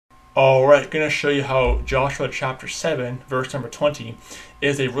Alright, going to show you how Joshua chapter 7, verse number 20,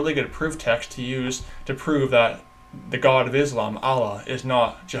 is a really good proof text to use to prove that the God of Islam, Allah, is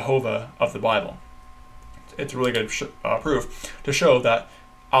not Jehovah of the Bible. It's a really good proof to show that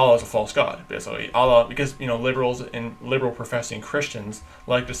Allah is a false God, basically. Allah, because, liberals and liberal professing Christians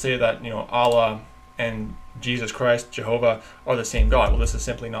like to say that, Allah and Jesus Christ, Jehovah, are the same God. Well, this is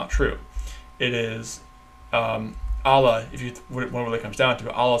simply not true. It is, Allah, when it really comes down to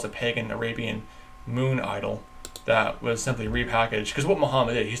it, Allah is a pagan Arabian moon idol that was simply repackaged. Because what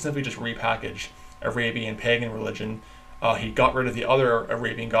Muhammad did, he simply just repackaged Arabian pagan religion. He got rid of the other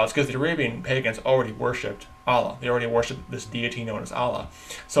Arabian gods because the Arabian pagans already worshipped Allah. They already worshipped this deity known as Allah.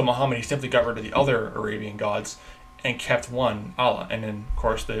 So Muhammad, he simply got rid of the other Arabian gods and kept one, Allah. And then, of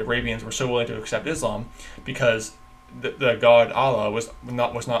course, the Arabians were so willing to accept Islam because the god Allah was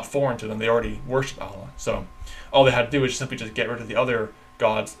not foreign to them. They already worshipped Allah. So all they had to do was simply just get rid of the other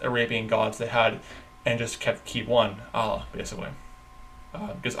gods, Arabian gods they had, and just keep one, Allah, basically.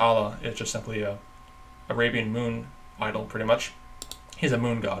 Because Allah is just simply a Arabian moon idol, pretty much. He's a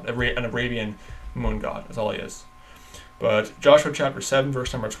moon god, an Arabian moon god, is all he is. But Joshua chapter 7,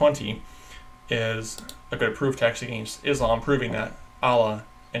 verse number 20 is a good proof text against Islam, proving that Allah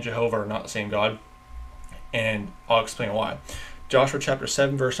and Jehovah are not the same God. And I'll explain why. Joshua chapter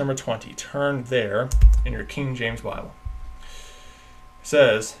 7, verse number 20. Turn there in your King James Bible. It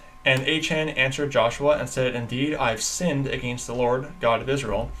says, "And Achan answered Joshua and said, Indeed, I have sinned against the Lord God of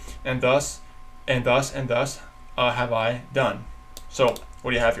Israel, and thus have I done." So,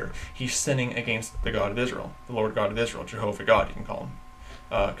 what do you have here? He's sinning against the God of Israel, the Lord God of Israel, Jehovah God, you can call him.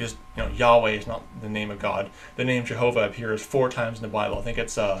 Because Yahweh is not the name of God. The name Jehovah appears 4 times in the Bible. I think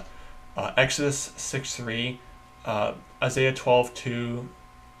it's Exodus 6:3, Isaiah 12:2,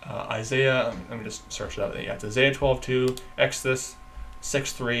 Isaiah. Let me just search it up. Yeah, it's Isaiah 12:2, Exodus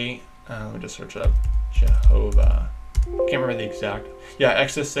 6:3. Let me just search it up. Jehovah. Can't remember the exact. Yeah,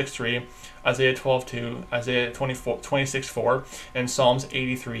 Exodus 6:3, Isaiah 12:2, Isaiah 26:4, and Psalms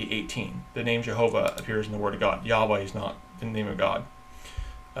 83:18. The name Jehovah appears in the Word of God. Yahweh is not the name of God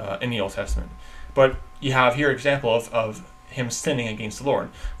in the Old Testament. But you have here example of him sinning against the Lord.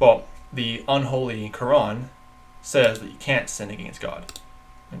 Well, the unholy Quran says that you can't sin against God.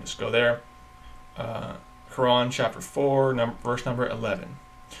 Let me just go there. Quran chapter 4, verse number 11.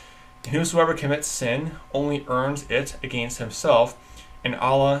 "And whosoever commits sin only earns it against himself, and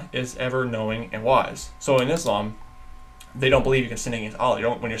Allah is ever knowing and wise." So in Islam, they don't believe you can sin against Allah.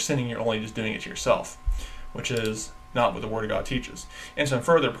 When you're sinning, you're only just doing it to yourself, which is not what the Word of God teaches. And some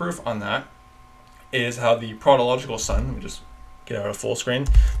further proof on that is how the prodigal son, let me just get out of full screen,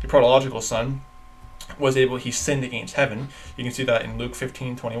 the prodigal son he sinned against heaven. You can see that in Luke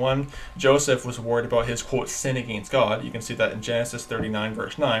 15:21. Joseph was worried about his, quote, sin against God. You can see that in Genesis 39,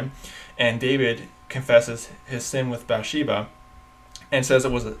 verse 9. And David confesses his sin with Bathsheba and says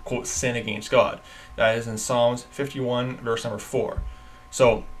it was a, quote, sin against God. That is in Psalms 51, verse number 4.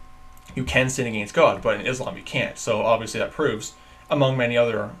 So you can sin against God, but in Islam you can't. So obviously that proves, among many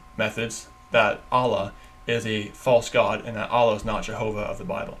other methods, that Allah is a false god and that Allah is not Jehovah of the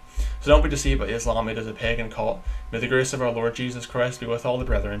Bible. So don't be deceived by Islam. It is a pagan cult. May the grace of our Lord Jesus Christ be with all the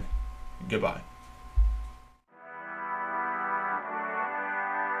brethren. Goodbye.